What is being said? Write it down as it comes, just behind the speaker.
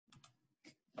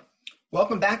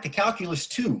Welcome back to Calculus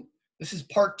 2. This is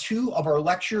part 2 of our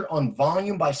lecture on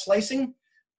volume by slicing,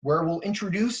 where we'll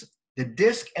introduce the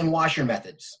disk and washer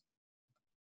methods.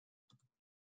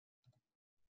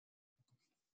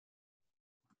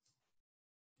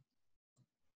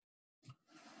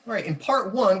 All right, in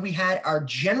part 1, we had our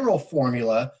general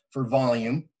formula for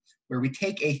volume, where we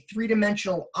take a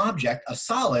three-dimensional object, a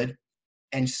solid,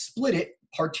 and split it,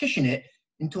 partition it,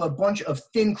 into a bunch of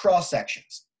thin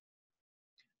cross-sections.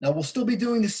 Now, we'll still be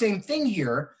doing the same thing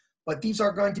here, but these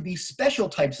are going to be special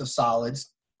types of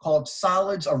solids called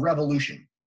solids of revolution.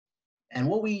 And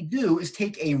what we do is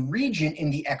take a region in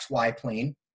the XY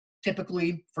plane,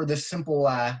 typically for this simple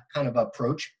kind of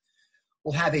approach.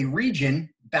 We'll have a region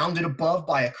bounded above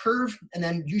by a curve and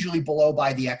then usually below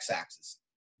by the x-axis.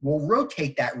 We'll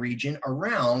rotate that region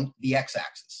around the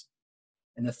x-axis.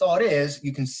 And the thought is,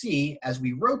 you can see as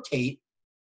we rotate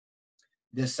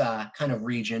this kind of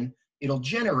region, it'll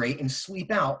generate and sweep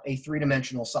out a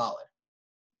three-dimensional solid.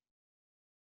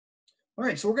 All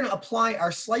right, so we're going to apply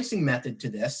our slicing method to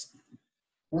this.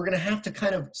 We're going to have to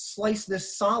kind of slice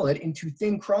this solid into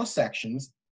thin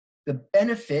cross-sections. The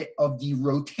benefit of the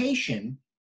rotation,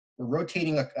 we're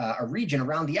rotating a region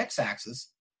around the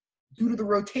x-axis. Due to the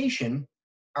rotation,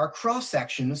 our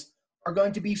cross-sections are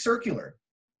going to be circular.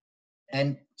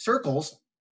 And circles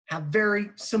have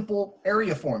very simple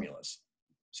area formulas.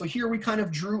 So here we kind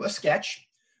of drew a sketch.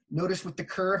 Notice with the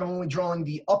curve, I'm only drawing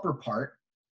the upper part.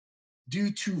 Due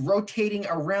to rotating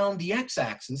around the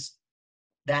x-axis,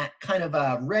 that kind of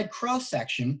a red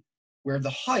cross-section where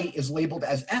the height is labeled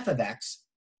as f of x,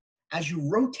 as you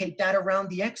rotate that around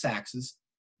the x-axis,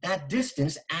 that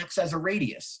distance acts as a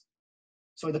radius.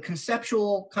 So the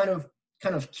conceptual kind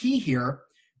of key here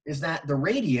is that the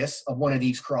radius of one of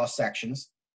these cross-sections,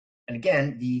 and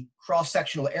again, the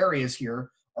cross-sectional areas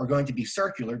here are going to be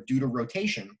circular due to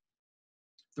rotation.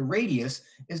 The radius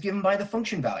is given by the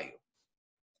function value.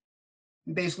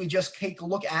 We basically just take a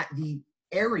look at the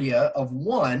area of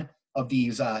one of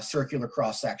these circular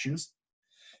cross-sections.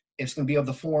 It's going to be of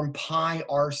the form pi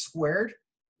r squared,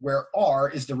 where r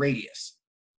is the radius.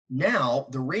 Now,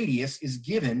 the radius is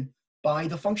given by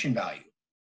the function value.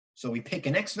 So we pick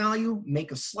an x value,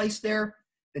 make a slice there,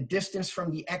 the distance from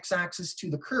the x-axis to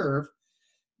the curve,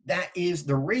 that is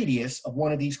the radius of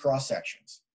one of these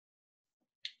cross-sections.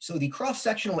 So the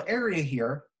cross-sectional area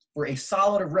here for a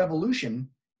solid of revolution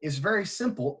is very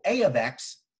simple. A of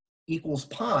x equals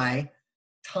pi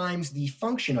times the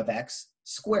function of x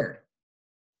squared.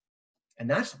 And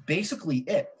that's basically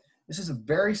it. This is a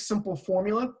very simple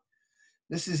formula.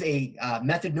 This is a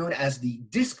method known as the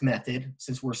disk method,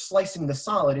 since we're slicing the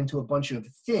solid into a bunch of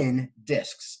thin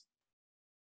disks.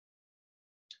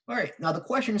 All right, now the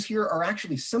questions here are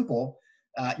actually simple.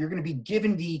 You're going to be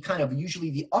given the kind of usually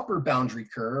the upper boundary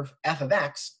curve, f of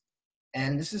x,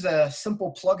 and this is a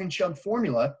simple plug and chug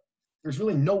formula. There's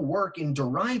really no work in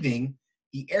deriving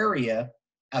the area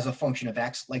as a function of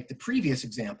x like the previous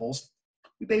examples.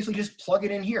 We basically just plug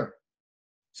it in here.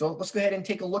 So let's go ahead and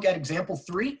take a look at example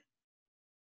 3.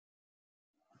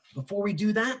 Before we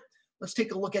do that, let's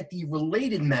take a look at the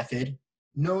related method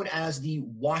known as the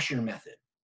washer method.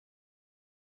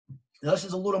 Now, this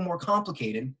is a little more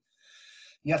complicated.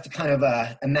 You have to kind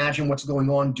of imagine what's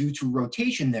going on due to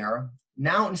rotation there.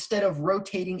 Now, instead of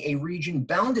rotating a region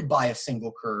bounded by a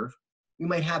single curve, we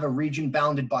might have a region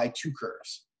bounded by two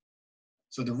curves.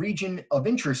 So the region of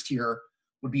interest here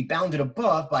would be bounded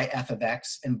above by f of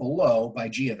x and below by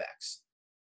g of x.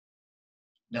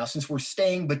 Now, since we're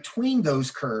staying between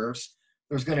those curves,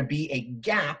 there's going to be a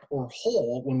gap or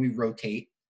hole when we rotate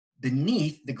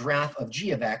beneath the graph of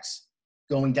g of x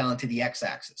going down to the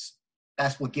x-axis.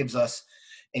 That's what gives us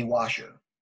a washer.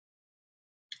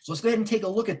 So let's go ahead and take a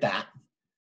look at that.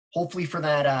 Hopefully for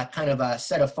that kind of a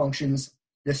set of functions,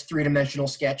 this three-dimensional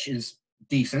sketch is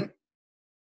decent.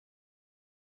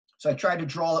 So I tried to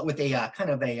draw it with a kind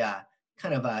of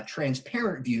a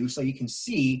transparent view so you can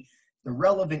see the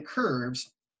relevant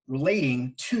curves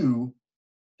relating to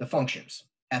the functions,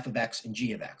 f of x and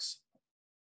g of x.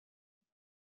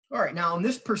 All right, now in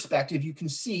this perspective, you can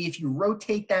see if you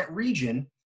rotate that region,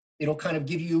 it'll kind of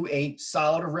give you a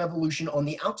solid of revolution on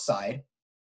the outside.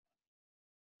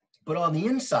 But on the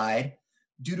inside,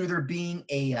 due to there being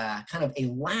a kind of a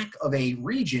lack of a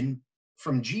region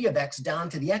from g of x down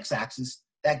to the x-axis,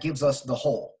 that gives us the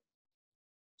hole.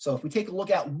 So if we take a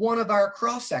look at one of our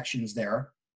cross-sections there,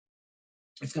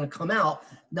 it's going to come out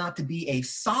not to be a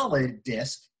solid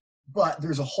disk, but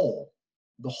there's a hole.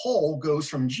 The hole goes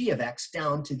from g of x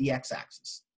down to the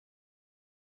x-axis.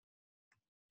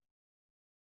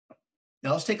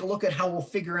 Now let's take a look at how we'll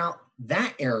figure out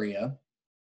that area.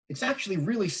 It's actually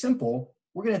really simple.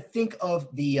 we're going to think of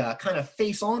the kind of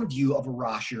face-on view of a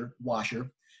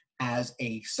washer as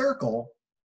a circle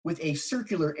with a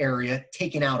circular area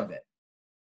taken out of it.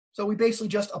 So we basically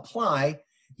just apply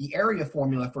the area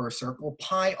formula for a circle,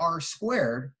 pi r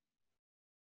squared,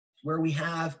 where we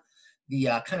have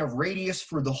the kind of radius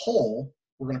for the hole.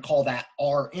 We're going to call that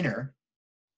r inner.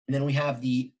 And then we have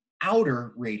the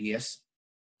outer radius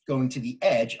going to the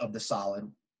edge of the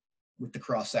solid with the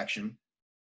cross section.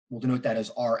 We'll denote that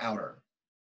as r outer.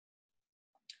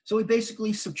 So we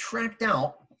basically subtract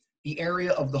out the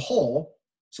area of the hole.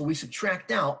 So we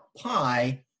subtract out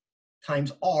pi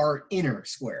times r inner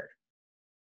squared.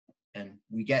 And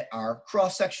we get our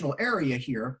cross-sectional area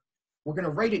here. We're going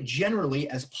to write it generally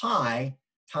as pi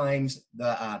times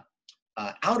the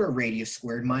outer radius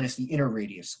squared minus the inner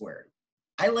radius squared.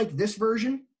 I like this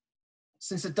version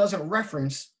since it doesn't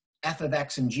reference f of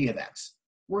x and g of x.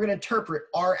 We're going to interpret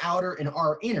r outer and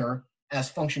r inner as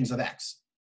functions of x.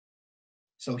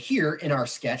 So here in our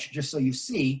sketch, just so you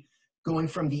see, going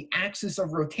from the axis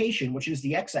of rotation, which is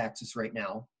the x-axis right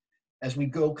now, as we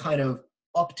go kind of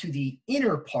up to the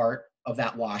inner part of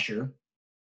that washer,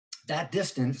 that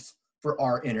distance for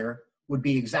r inner would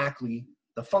be exactly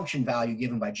the function value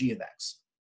given by g of x.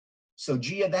 So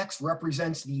g of x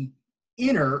represents the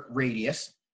inner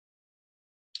radius,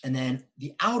 and then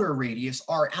the outer radius,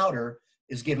 r outer,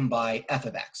 is given by f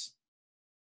of x.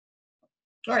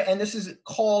 All right, and this is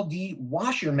called the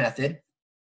washer method,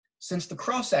 since the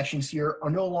cross sections here are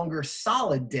no longer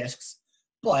solid discs,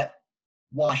 but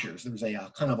washers. There's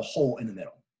a kind of a hole in the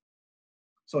middle.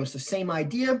 So it's the same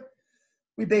idea.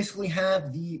 We basically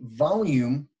have the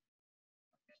volume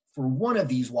for one of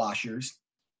these washers,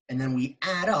 and then we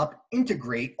add up,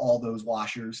 integrate all those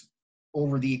washers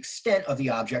over the extent of the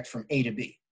object from A to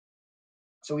B.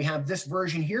 So we have this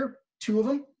version here, two of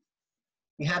them.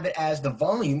 We have it as the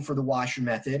volume for the washer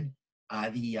method,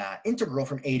 the integral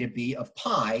from A to B of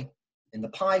pi, and the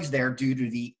pi is there due to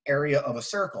the area of a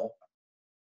circle.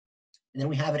 And then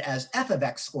we have it as f of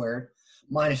x squared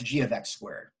minus g of x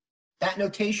squared. That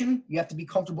notation, you have to be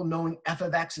comfortable knowing f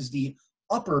of x is the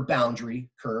upper boundary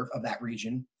curve of that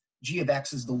region. G of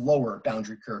x is the lower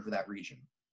boundary curve of that region.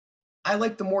 I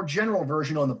like the more general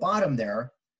version on the bottom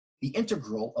there, the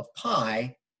integral of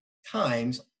pi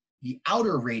times the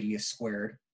outer radius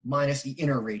squared minus the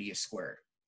inner radius squared,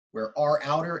 where r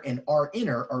outer and r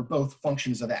inner are both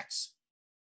functions of x.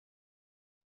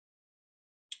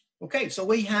 Okay, so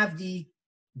we have the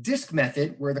disk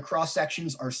method where the cross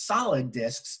sections are solid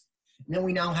disks, and then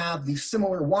we now have the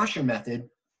similar washer method.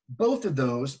 Both of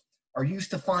those are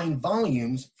used to find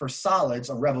volumes for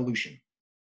solids of revolution.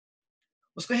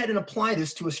 Let's go ahead and apply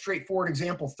this to a straightforward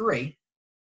example 3.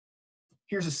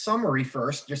 Here's a summary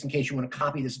first, just in case you want to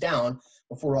copy this down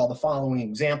before all the following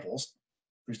examples.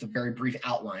 Just a very brief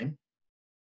outline.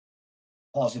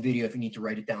 Pause the video if you need to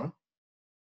write it down.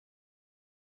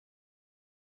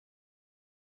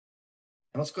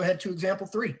 And let's go ahead to example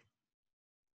 3.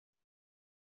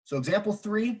 So example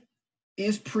 3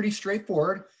 is pretty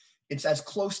straightforward. It's as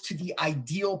close to the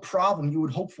ideal problem you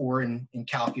would hope for in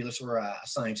calculus or a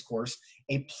science course,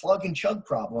 a plug and chug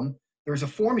problem. There's a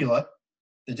formula,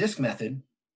 the disk method,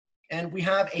 and we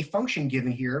have a function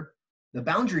given here, the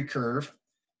boundary curve.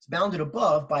 It's bounded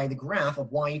above by the graph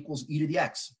of y equals e to the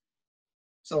x.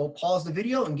 So pause the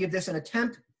video and give this an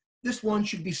attempt. This one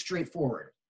should be straightforward.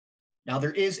 Now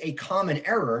there is a common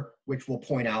error, which we'll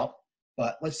point out,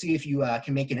 but let's see if you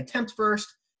can make an attempt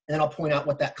first, and then I'll point out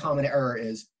what that common error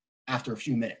is after a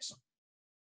few minutes.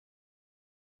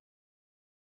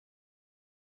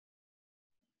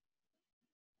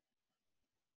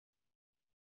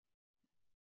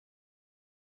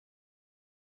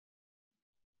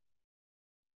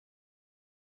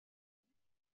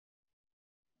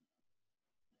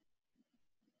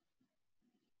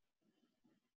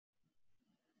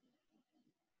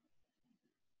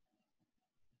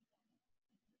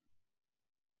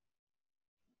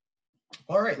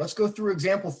 All right, let's go through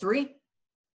example 3.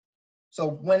 So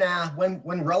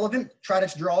when relevant, try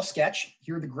to draw a sketch.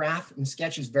 Here the graph and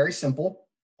sketch is very simple.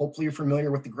 Hopefully you're familiar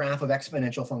with the graph of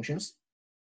exponential functions.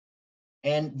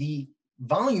 And the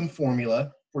volume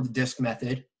formula for the disk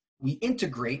method, we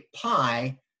integrate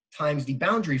pi times the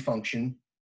boundary function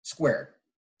squared,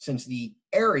 since the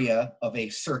area of a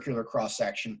circular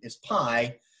cross-section is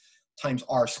pi times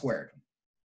r squared.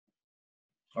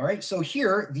 All right, so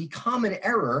here the common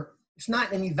error, it's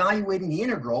not in evaluating the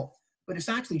integral, but it's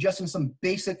actually just in some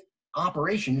basic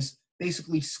operations,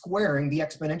 basically squaring the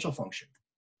exponential function.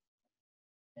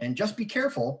 And just be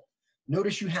careful,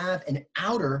 notice you have an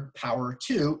outer power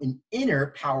 2, an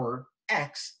inner power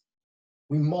x,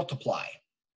 we multiply.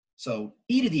 So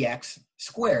e to the x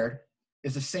squared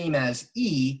is the same as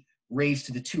e raised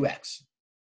to the 2x.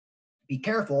 Be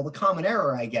careful, the common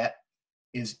error I get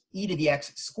is e to the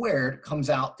x squared comes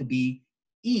out to be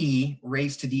e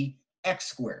raised to the x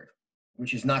squared,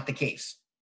 which is not the case.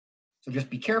 So just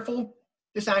be careful.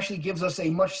 This actually gives us a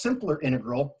much simpler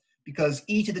integral because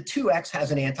e to the 2x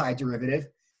has an antiderivative.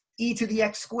 E to the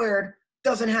x squared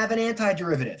doesn't have an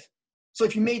antiderivative. So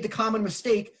if you made the common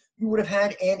mistake, you would have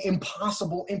had an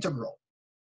impossible integral.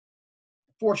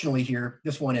 Fortunately here,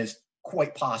 this one is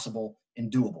quite possible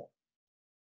and doable.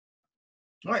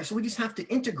 All right, so we just have to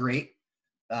integrate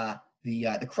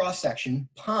the cross-section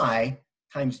pi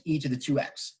times e to the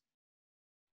 2x.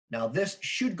 Now this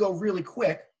should go really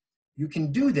quick. You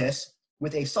can do this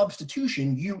with a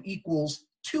substitution u equals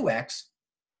 2x,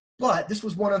 but this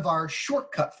was one of our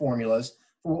shortcut formulas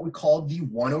for what we call the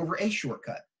 1 over a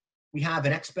shortcut. We have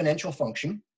an exponential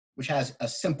function, which has a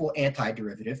simple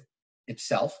antiderivative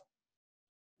itself.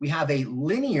 We have a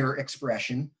linear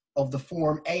expression of the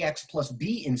form ax plus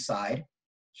b inside.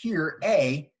 Here,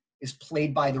 a is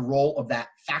played by the role of that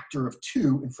factor of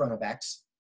 2 in front of x.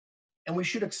 And we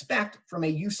should expect from a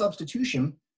u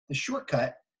substitution, the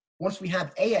shortcut, once we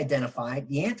have a identified,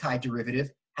 the antiderivative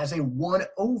has a 1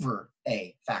 over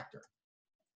a factor.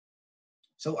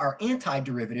 So our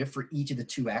antiderivative for e to the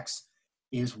 2x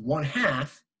is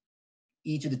 1/2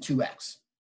 e to the 2x.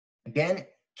 Again,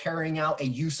 carrying out a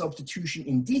u substitution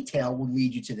in detail will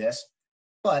lead you to this,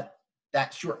 but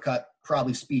that shortcut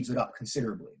probably speeds it up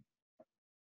considerably.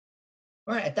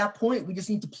 All right, at that point, we just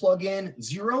need to plug in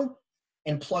 0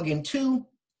 and plug in 2,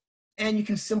 and you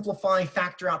can simplify,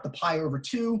 factor out the pi over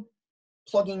 2.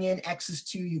 Plugging in x is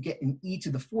 2, you get an e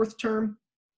to the 4th term,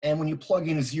 and when you plug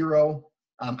in 0,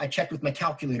 I checked with my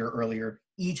calculator earlier,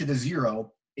 e to the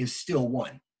 0 is still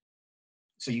 1.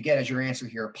 So you get as your answer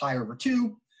here pi over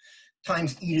 2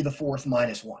 times e to the 4th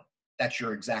minus 1. That's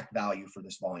your exact value for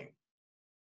this volume.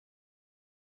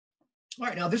 All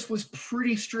right, now this was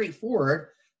pretty straightforward.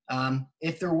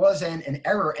 If there was an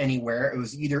error anywhere, it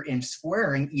was either in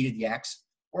squaring e to the x,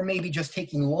 or maybe just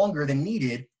taking longer than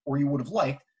needed, or you would have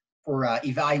liked, for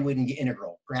evaluating the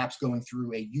integral, perhaps going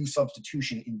through a u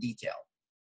substitution in detail.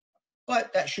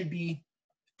 But that should be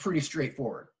pretty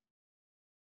straightforward.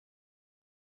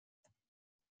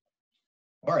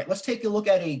 All right, let's take a look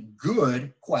at a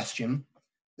good question.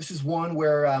 This is one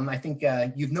where I think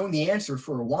you've known the answer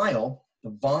for a while. The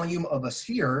volume of a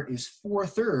sphere is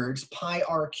 4/3 pi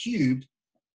r cubed,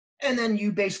 and then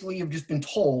you basically have just been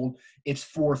told it's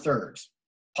 4/3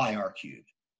 pi r cubed.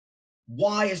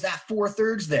 Why is that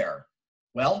 4/3 there?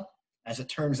 Well, as it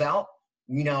turns out,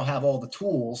 we now have all the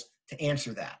tools to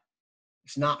answer that.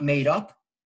 It's not made up.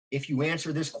 If you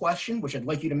answer this question, which I'd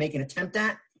like you to make an attempt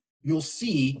at, you'll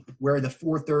see where the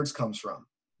 4/3 comes from.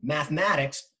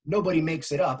 Mathematics, nobody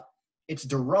makes it up. It's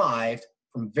derived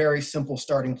from very simple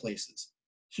starting places.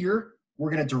 Here,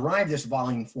 we're going to derive this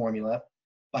volume formula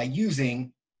by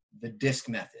using the disk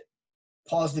method.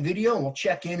 Pause the video and we'll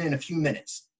check in a few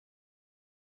minutes.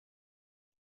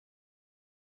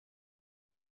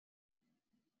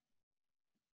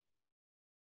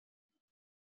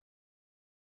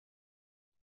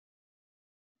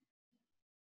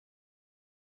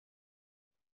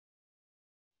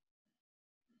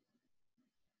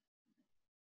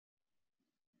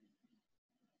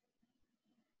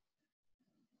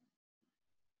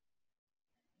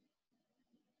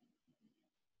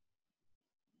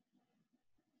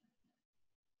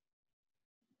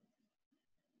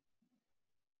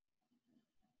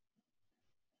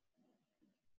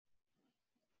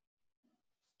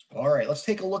 All right, let's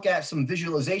take a look at some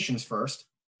visualizations first.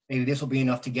 Maybe this will be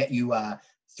enough to get you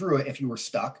through it if you were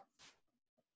stuck.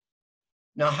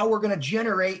 Now, how we're going to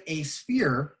generate a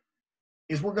sphere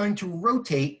is we're going to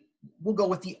rotate, we'll go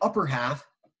with the upper half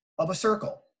of a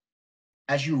circle.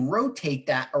 As you rotate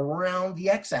that around the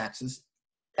x-axis,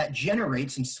 that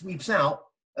generates and sweeps out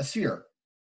a sphere.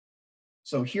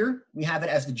 So here we have it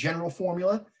as the general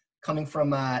formula coming from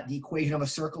the equation of a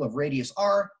circle of radius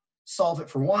r. Solve it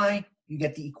for y, you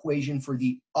get the equation for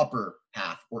the upper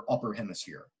half or upper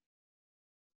hemisphere.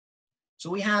 So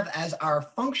we have as our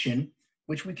function,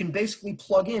 which we can basically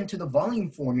plug into the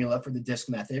volume formula for the disk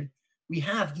method, we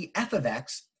have the f of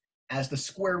x as the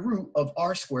square root of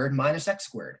r squared minus x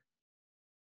squared.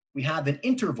 We have an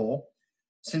interval,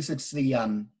 since it's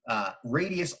the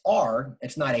radius r,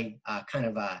 it's not a kind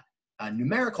of a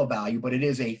numerical value, but it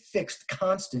is a fixed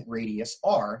constant radius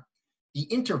r. The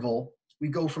interval, we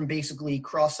go from basically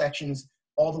cross sections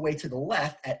all the way to the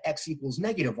left at x equals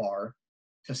negative r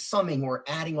to summing or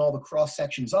adding all the cross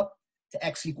sections up to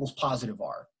x equals positive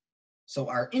r. So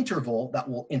our interval that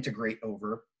we'll integrate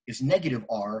over is negative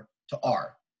r to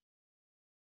r.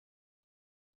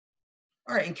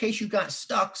 All right, in case you got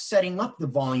stuck setting up the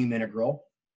volume integral,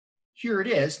 here it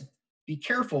is. Be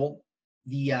careful,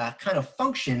 the kind of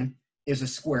function is a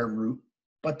square root,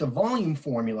 but the volume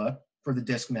formula for the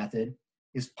disk method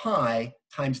is pi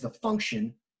times the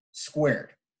function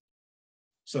squared.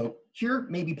 So here,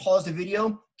 maybe pause the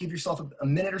video, give yourself a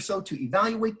minute or so to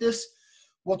evaluate this.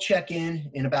 We'll check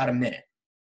in about a minute.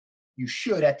 You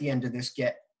should, at the end of this,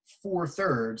 get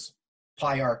 4/3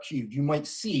 pi r cubed. You might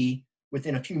see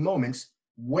within a few moments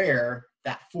where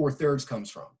that 4/3 comes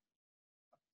from.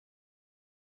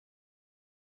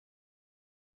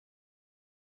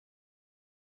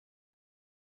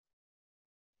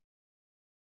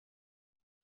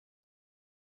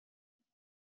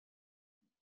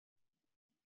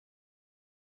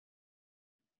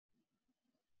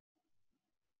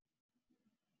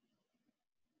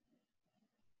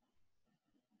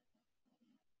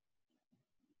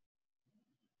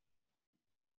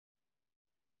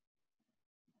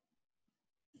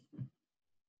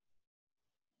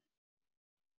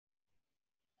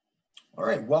 All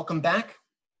right, welcome back.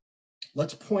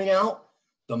 Let's point out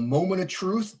the moment of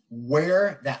truth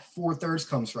where that 4/3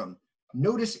 comes from.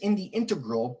 Notice in the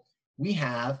integral, we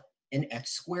have an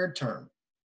x squared term.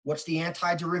 What's the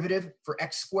antiderivative for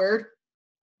x squared?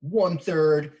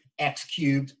 1/3 x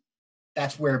cubed.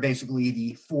 That's where basically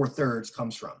the 4/3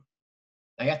 comes from.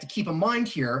 Now you have to keep in mind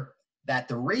here that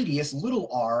the radius,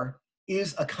 little r,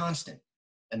 is a constant.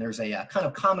 And there's a kind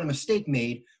of common mistake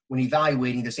made when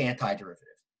evaluating this antiderivative.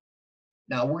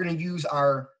 Now we're going to use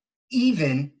our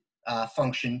even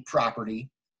function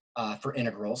property for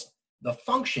integrals. The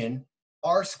function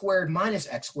r squared minus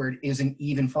x squared is an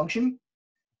even function,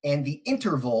 and the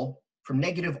interval from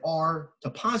negative r to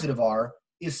positive r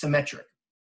is symmetric.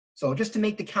 So just to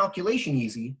make the calculation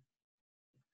easy,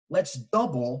 let's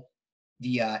double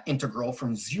the integral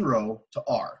from 0 to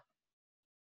r.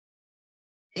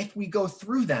 If we go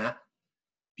through that,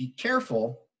 be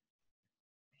careful.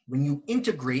 When you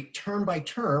integrate term by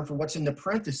term for what's in the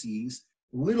parentheses,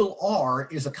 little r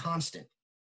is a constant.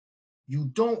 You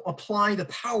don't apply the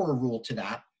power rule to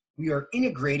that. We are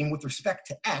integrating with respect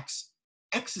to x.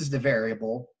 X is the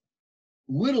variable.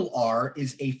 Little r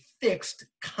is a fixed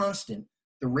constant,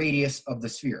 the radius of the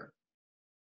sphere.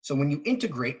 So when you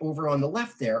integrate over on the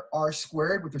left there, r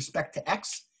squared with respect to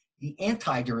x, the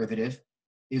antiderivative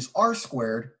is r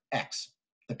squared x,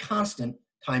 the constant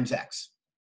times x.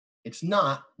 It's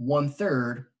not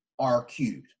 1/3 r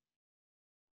cubed.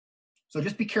 So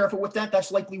just be careful with that.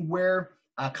 That's likely where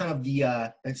kind of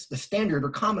the standard or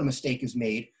common mistake is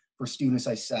made for students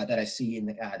that I see in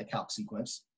the calc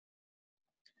sequence.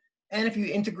 And if you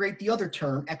integrate the other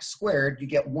term, x squared, you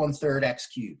get 1/3 x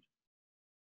cubed.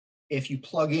 If you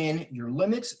plug in your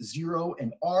limits, 0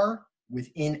 and r,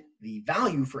 within the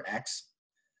value for x,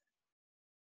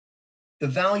 the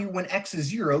value when x is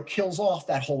 0 kills off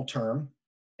that whole term,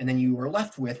 and then you are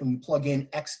left with, when you plug in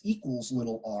x equals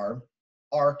little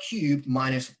r cubed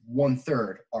minus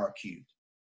 1/3 r cubed.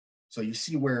 So you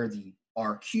see where the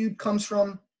r cubed comes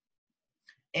from,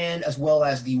 and as well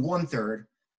as the 1/3.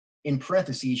 In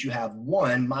parentheses, you have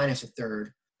 1 minus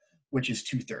 1/3, which is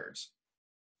 2/3.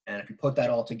 And if you put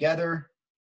that all together,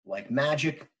 like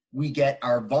magic, we get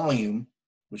our volume,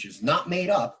 which is not made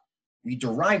up. We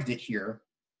derived it here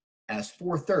as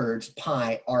 4/3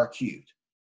 pi r cubed.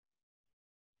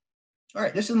 All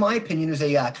right, this in my opinion is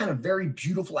a kind of very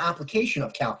beautiful application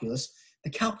of calculus. The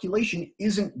calculation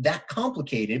isn't that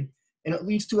complicated, and it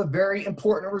leads to a very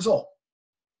important result.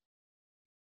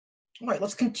 All right,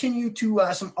 let's continue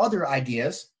to some other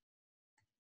ideas.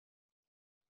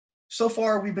 So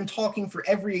far, we've been talking for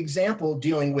every example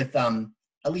dealing with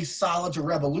at least solids or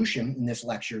revolution in this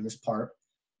lecture, this part,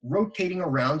 rotating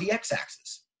around the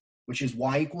x-axis, which is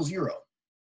y equals 0.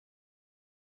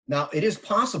 Now, it is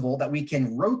possible that we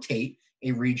can rotate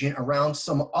a region around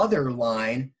some other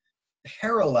line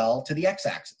parallel to the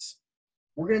x-axis.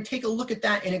 We're going to take a look at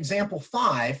that in example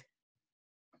 5,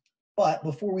 but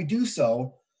before we do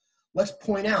so, let's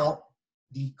point out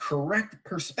the correct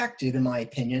perspective, in my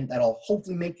opinion, that'll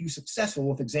hopefully make you successful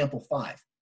with example 5.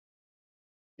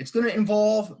 It's going to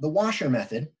involve the Washer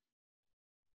method.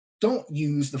 Don't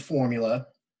use the formula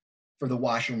for the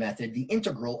Washer method, the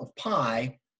integral of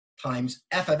pi times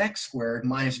f of x squared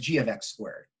minus g of x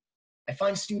squared. I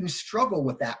find students struggle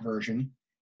with that version.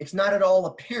 It's not at all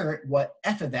apparent what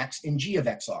f of x and g of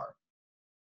x are.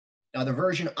 Now, the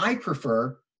version I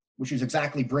prefer, which is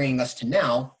exactly bringing us to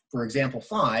now, for example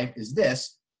 5, is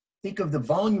this. Think of the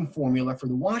volume formula for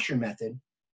the Washer method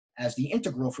as the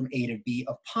integral from a to b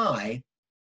of pi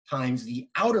times the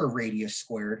outer radius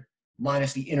squared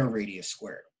minus the inner radius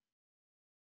squared.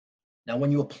 Now,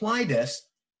 when you apply this,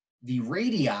 the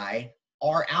radii,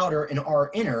 r outer and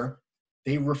r inner,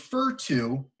 they refer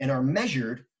to and are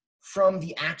measured from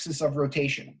the axis of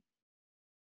rotation.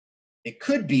 It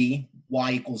could be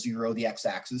y equals 0, the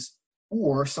x-axis,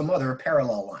 or some other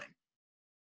parallel line.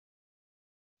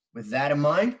 With that in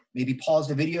mind, maybe pause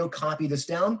the video, copy this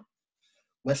down.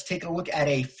 Let's take a look at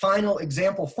a final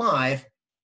example 5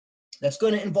 that's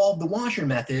going to involve the washer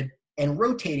method and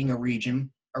rotating a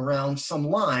region around some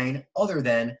line other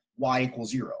than y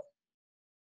equals 0.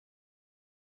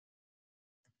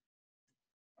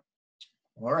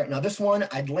 All right, now this one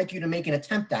I'd like you to make an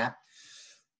attempt at.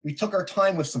 We took our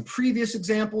time with some previous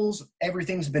examples.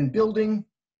 Everything's been building.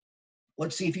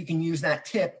 Let's see if you can use that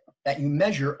tip that you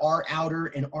measure r outer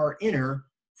and r inner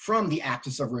from the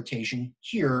axis of rotation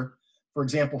here for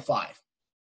example 5.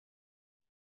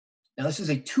 Now this is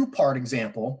a two-part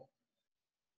example.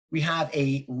 We have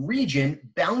a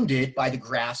region bounded by the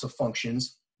graphs of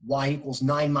functions y equals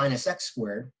 9 minus x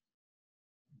squared,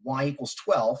 y equals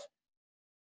 12,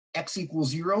 x equals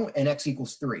 0, and x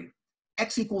equals 3.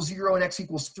 X equals 0 and x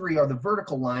equals 3 are the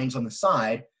vertical lines on the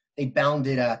side. They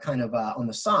bounded on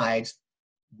the sides.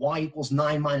 Y equals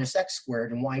 9 minus x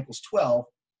squared and y equals 12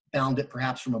 bounded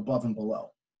perhaps from above and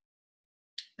below.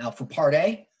 Now for part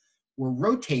A, we're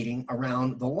rotating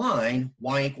around the line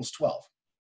y equals 12,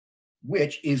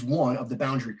 which is one of the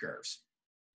boundary curves.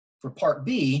 For part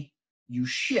B, you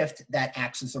shift that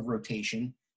axis of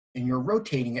rotation and you're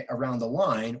rotating it around the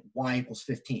line y equals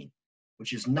 15,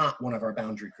 which is not one of our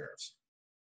boundary curves.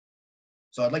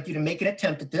 So I'd like you to make an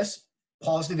attempt at this.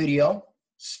 Pause the video,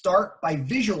 start by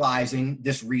visualizing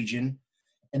this region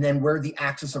and then where the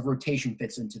axis of rotation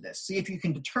fits into this. See if you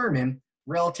can determine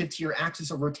relative to your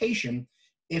axis of rotation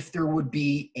if there would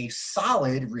be a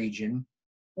solid region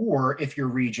or if your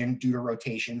region, due to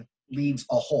rotation, leaves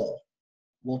a hole.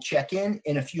 We'll check in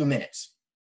a few minutes.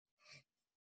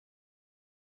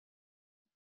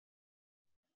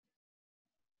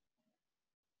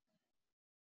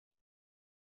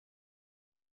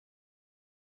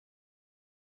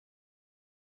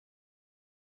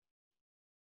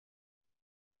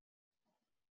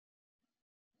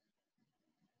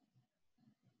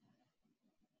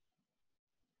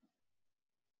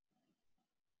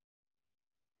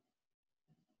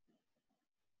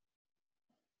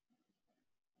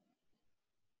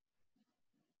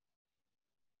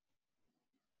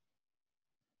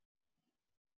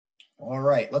 All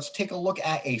right, let's take a look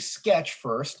at a sketch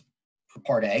first for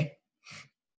part A.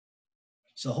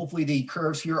 So hopefully the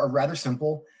curves here are rather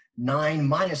simple. 9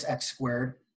 minus x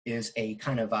squared is a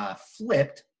kind of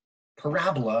flipped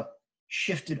parabola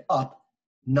shifted up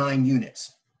 9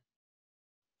 units.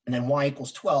 And then y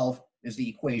equals 12 is the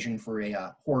equation for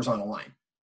a horizontal line.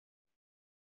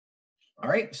 All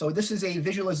right, so this is a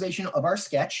visualization of our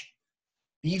sketch.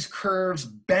 These curves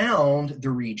bound the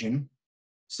region.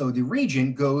 So the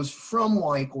region goes from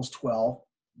y equals 12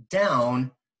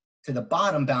 down to the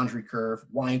bottom boundary curve,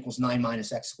 y equals 9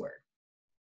 minus x squared.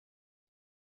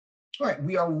 All right,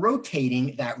 we are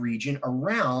rotating that region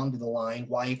around the line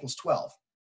y equals 12.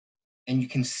 And you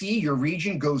can see your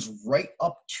region goes right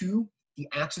up to the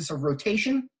axis of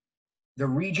rotation. The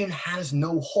region has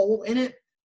no hole in it,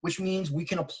 which means we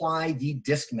can apply the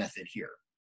disk method here.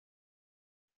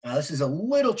 Now this is a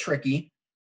little tricky,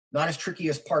 not as tricky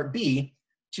as part B,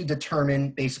 to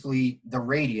determine basically the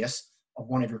radius of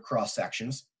one of your cross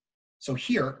sections. So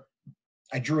here,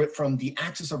 I drew it from the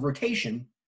axis of rotation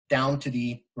down to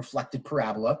the reflected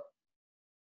parabola.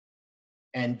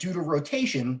 And due to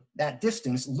rotation, that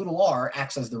distance, little r,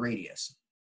 acts as the radius.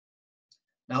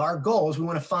 Now our goal is we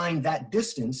want to find that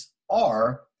distance,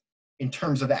 r, in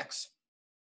terms of x.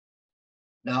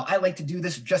 Now I like to do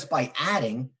this just by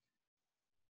adding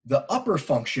the upper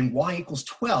function, y equals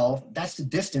 12, that's the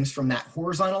distance from that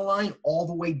horizontal line all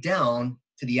the way down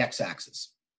to the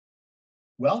x-axis.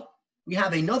 Well, we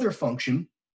have another function,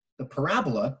 the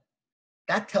parabola,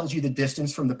 that tells you the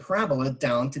distance from the parabola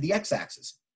down to the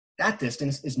x-axis. That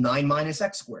distance is 9 minus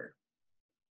x squared.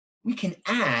 We can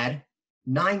add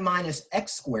 9 minus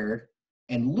x squared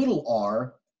and little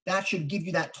r, that should give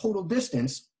you that total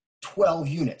distance, 12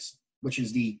 units, which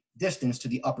is the distance to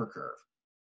the upper curve.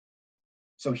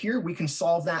 So here we can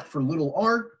solve that for little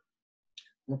r.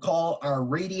 Recall our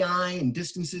radii and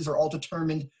distances are all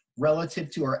determined relative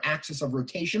to our axis of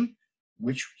rotation,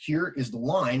 which here is the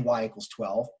line y equals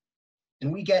 12.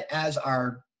 And we get as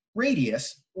our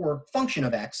radius, or function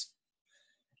of x,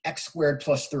 x squared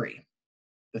plus 3.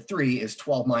 The 3 is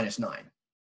 12 minus 9.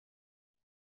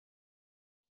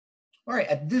 All right,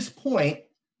 at this point,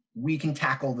 we can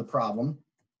tackle the problem.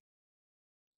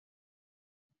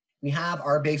 we have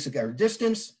our basic our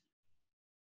distance,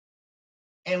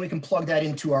 and we can plug that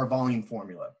into our volume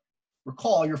formula.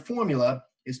 Recall, your formula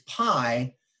is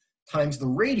pi times the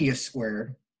radius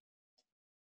squared,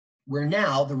 where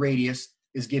now the radius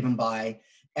is given by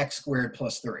x squared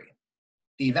plus 3.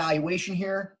 The evaluation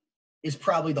here is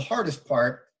probably the hardest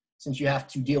part, since you have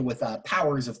to deal with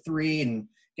powers of 3 and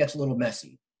gets a little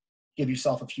messy. Give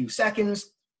yourself a few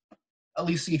seconds, at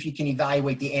least see if you can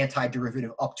evaluate the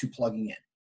antiderivative up to plugging in.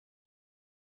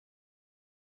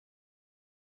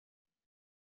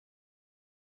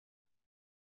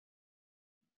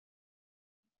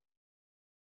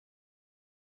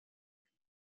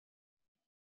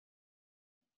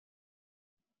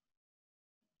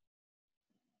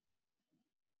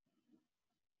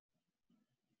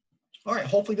 All right,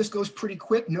 hopefully this goes pretty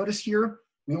quick. Notice here,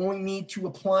 we only need to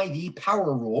apply the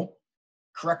power rule,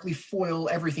 correctly FOIL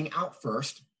everything out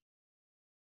first.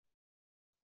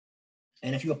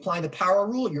 And if you apply the power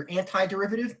rule, your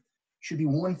antiderivative should be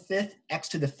 1/5 x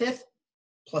to the 5th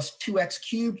plus 2x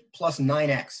cubed plus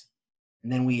 9x.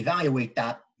 And then we evaluate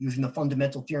that using the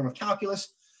fundamental theorem of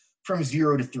calculus from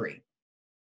 0 to 3.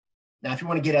 Now, if you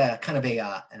want to get a kind of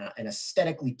an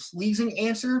aesthetically pleasing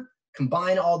answer,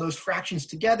 combine all those fractions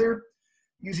together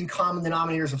using common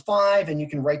denominators of 5, and you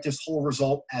can write this whole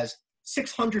result as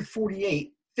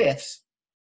 648/5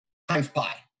 times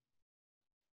pi.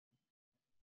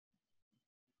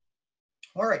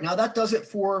 All right, now that does it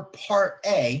for part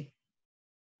A.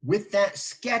 With that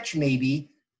sketch,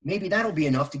 maybe that'll be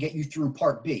enough to get you through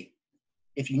part B.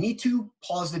 If you need to,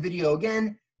 pause the video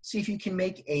again, see if you can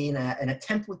make an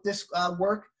attempt with this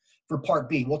work for part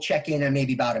B. We'll check in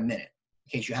maybe about a minute, in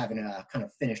case you haven't kind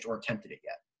of finished or attempted it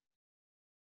yet.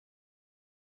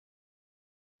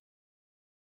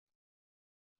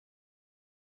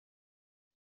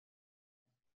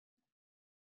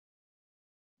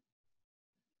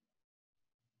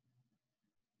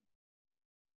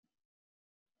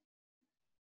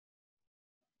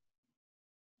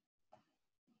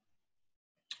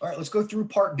 All right, let's go through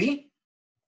part B.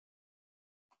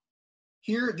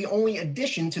 Here, the only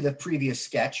addition to the previous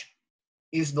sketch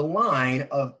is the line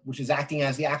which is acting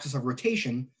as the axis of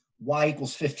rotation, y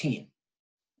equals 15.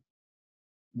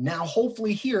 Now,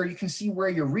 hopefully here you can see where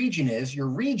your region is. Your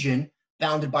region,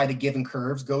 bounded by the given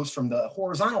curves, goes from the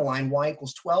horizontal line, y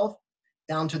equals 12,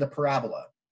 down to the parabola.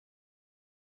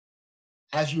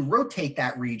 As you rotate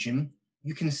that region,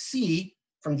 you can see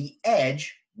from the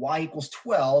edge, y equals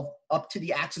 12, up to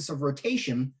the axis of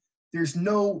rotation, there's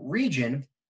no region.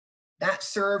 That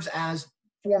serves as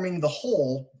forming the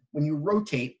hole when you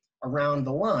rotate around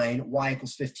the line, y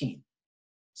equals 15.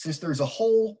 Since there's a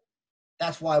hole,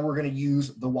 that's why we're going to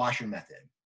use the washer method.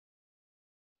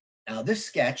 Now, this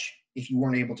sketch, if you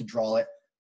weren't able to draw it,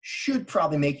 should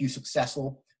probably make you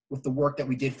successful with the work that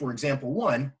we did for example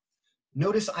 1.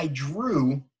 Notice I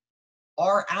drew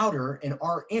R outer and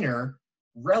R inner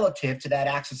relative to that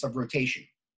axis of rotation.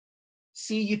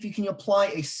 See if you can apply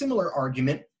a similar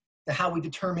argument to how we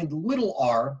determined little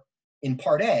r in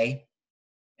part A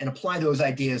and apply those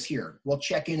ideas here. We'll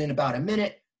check in about a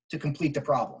minute to complete the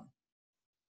problem.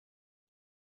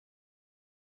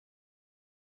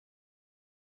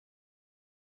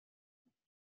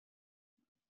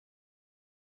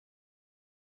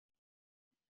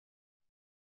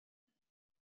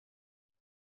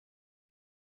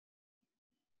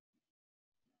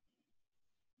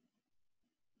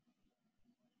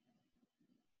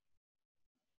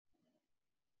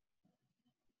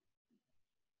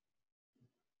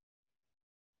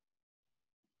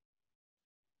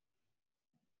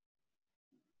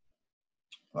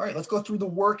 All right, let's go through the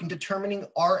work in determining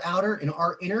R outer and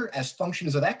R inner as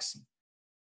functions of x.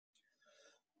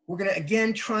 We're going to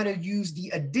again try to use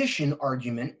the addition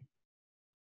argument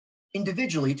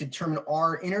individually to determine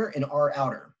R inner and R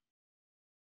outer.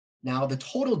 Now, the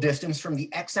total distance from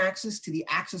the x-axis to the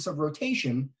axis of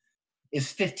rotation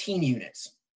is 15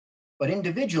 units. But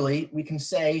individually, we can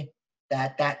say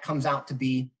that that comes out to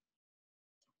be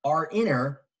R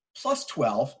inner plus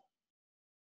 12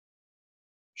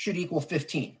 should equal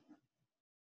 15.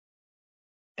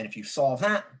 And if you solve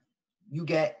that, you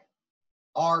get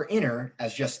R inner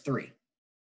as just 3.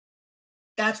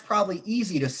 That's probably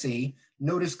easy to see.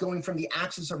 Notice going from the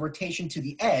axis of rotation to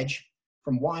the edge,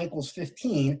 from y equals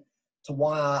 15 to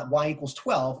y equals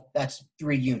 12, that's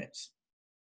 3 units.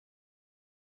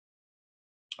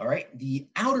 All right, the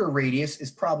outer radius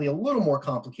is probably a little more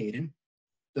complicated.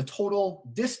 The total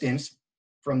distance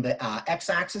from the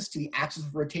x-axis to the axis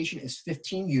of rotation is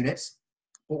 15 units,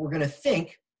 but we're going to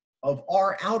think of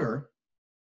R outer,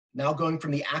 now going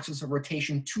from the axis of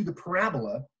rotation to the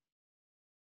parabola,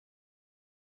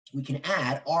 we can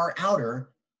add r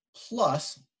outer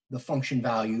plus the function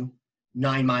value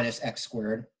 9 minus x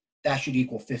squared. That should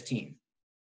equal 15.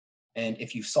 And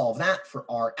if you solve that for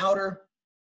r outer,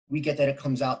 we get that it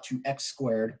comes out to x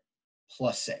squared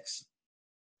plus 6.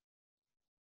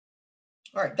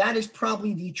 All right, that is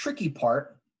probably the tricky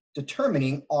part,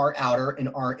 determining r outer and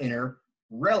r inner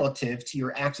relative to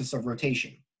your axis of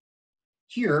rotation.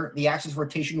 Here, the axis of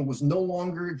rotation was no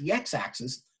longer the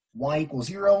x-axis, y equals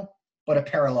 0, but a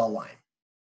parallel line.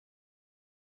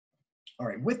 All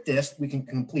right, with this, we can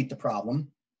complete the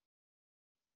problem.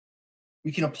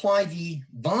 We can apply the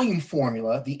volume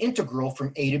formula, the integral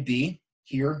from a to b,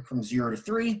 here from 0 to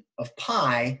 3, of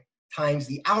pi times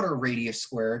the outer radius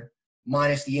squared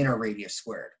minus the inner radius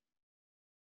squared.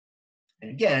 And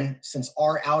again, since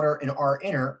r outer and r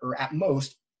inner are at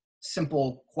most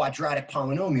simple quadratic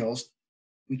polynomials,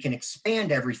 we can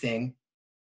expand everything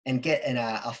and get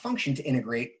a function to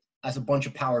integrate as a bunch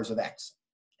of powers of x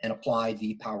and apply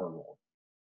the power rule.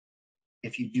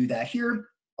 If you do that here,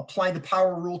 apply the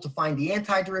power rule to find the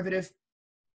antiderivative,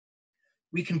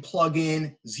 we can plug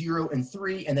in 0 and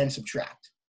 3 and then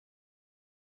subtract.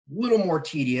 A little more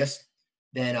tedious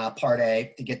than part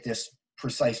A to get this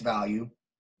precise value,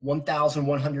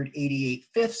 1,188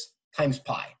 fifths times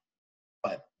pi.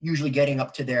 But usually getting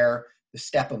up to there, the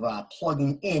step of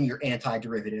plugging in your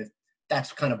antiderivative,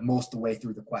 that's kind of most of the way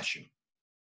through the question.